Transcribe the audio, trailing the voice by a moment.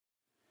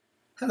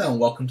Hello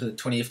and welcome to the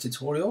 20th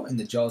tutorial in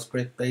the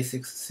JavaScript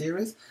Basics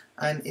series,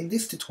 and in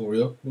this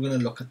tutorial we're going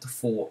to look at the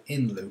for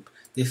in loop.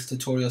 This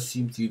tutorial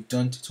assumes you've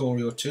done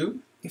tutorial 2.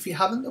 If you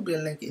haven't, there'll be a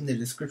link in the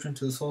description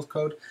to the source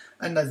code,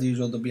 and as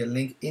usual there'll be a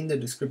link in the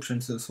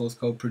description to the source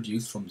code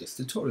produced from this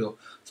tutorial.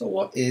 So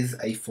what is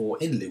a for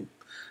in loop?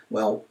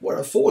 Well, what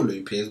a for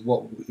loop is,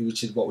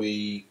 which is what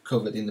we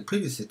covered in the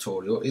previous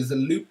tutorial, is a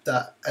loop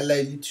that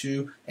allows you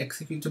to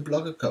execute a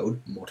block of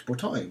code multiple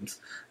times.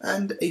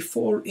 And a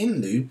for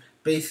in loop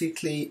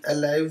basically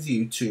allows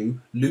you to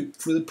loop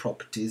through the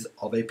properties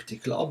of a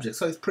particular object.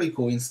 So it's pretty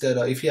cool. Instead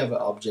of, if you have an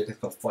object that's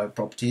got 5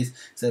 properties,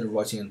 instead of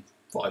writing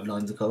 5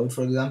 lines of code,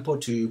 for example,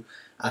 to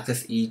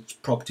access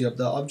each property of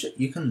the object,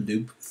 you can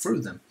loop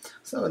through them.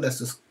 So let's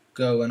just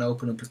go and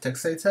open up a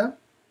text editor.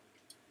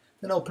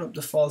 Then open up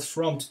the files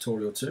from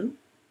tutorial 2.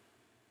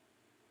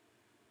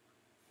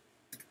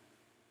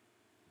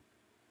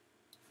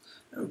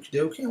 Okie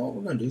dokie, what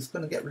we're going to do is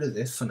going to get rid of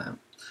this for now.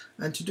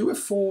 And to do a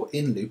for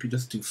in loop, you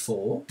just do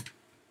for.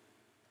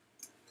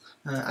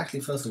 Actually,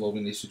 first of all,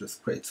 we need to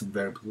just create some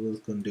variables.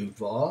 We're going to do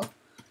var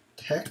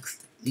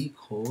text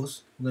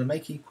equals, we're going to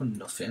make equal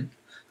nothing.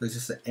 So it's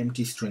just an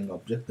empty string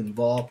object. Then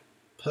var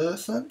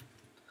person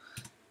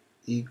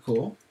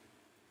equal,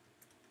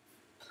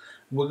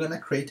 we're going to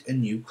create a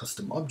new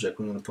custom object.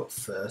 We're going to put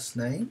first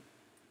name,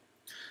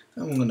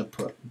 and we're going to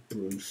put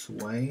Bruce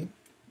Wayne.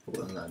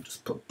 Well, no,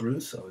 just put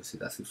Bruce, obviously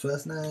that's his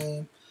first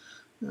name.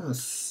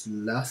 Last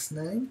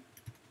name.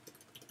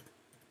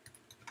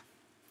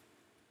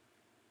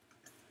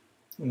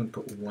 I'm going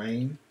to put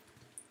Wayne.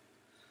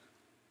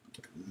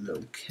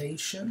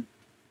 Location.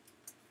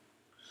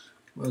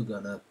 We're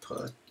going to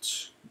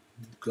put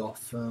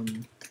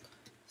Gotham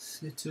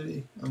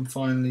City. And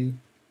finally,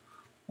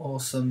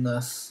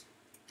 awesomeness.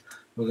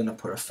 We're going to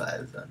put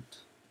 1,000.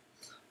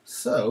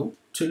 So,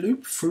 to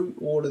loop through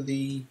all of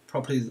the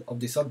properties of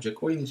this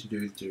object, all you need to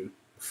do is do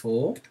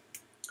for,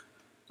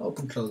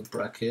 open close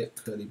bracket,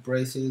 curly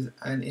braces,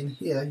 and in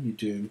here you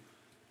do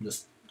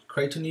just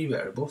create a new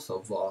variable, so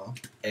var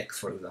x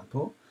for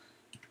example,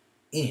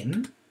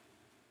 in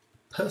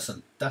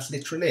person. That's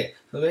literally it.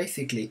 So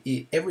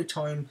basically, every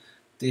time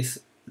this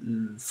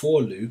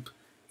for loop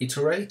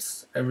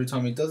iterates, every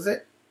time it does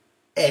it,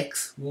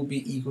 x will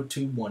be equal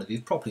to one of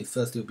these properties.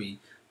 First it will be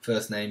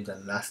first name,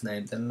 then last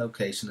name, then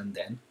location, and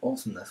then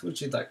awesomeness,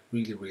 which is like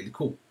really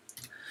cool.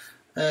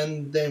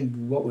 And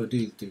then what we'll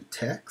do is do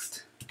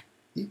text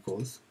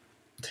equals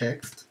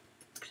text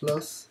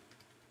plus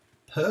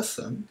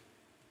person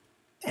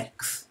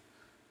x.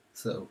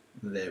 So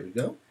there we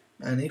go.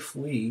 And if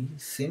we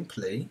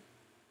simply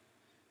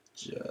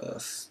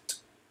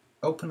just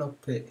open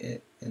up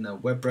it in a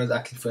web browser,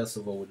 actually first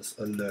of all we'll just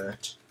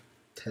alert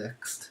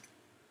text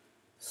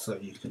so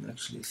you can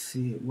actually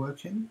see it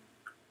working.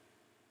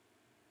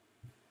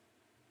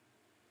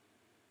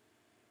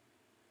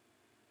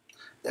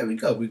 There we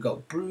go, we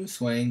got Bruce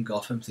Wayne,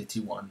 Gotham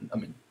City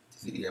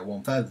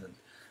 1000.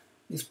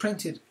 It's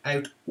printed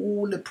out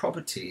all the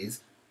properties,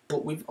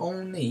 but we've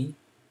only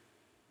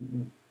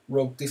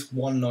wrote this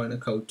one line of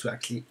code to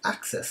actually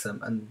access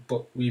them,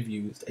 but we've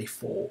used a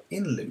for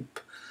in loop,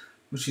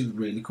 which is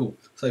really cool.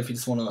 So if you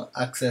just want to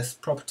access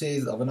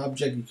properties of an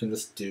object, you can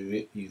just do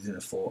it using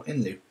a for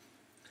in loop.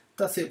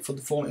 That's it for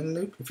the for in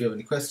loop. If you have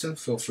any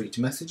questions, feel free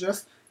to message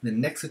us. In the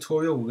next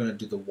tutorial, we're going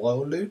to do the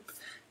while loop.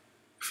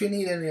 If you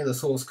need any other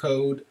source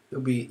code,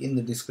 it'll be in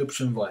the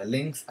description via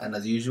links, and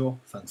as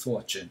usual, thanks for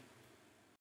watching.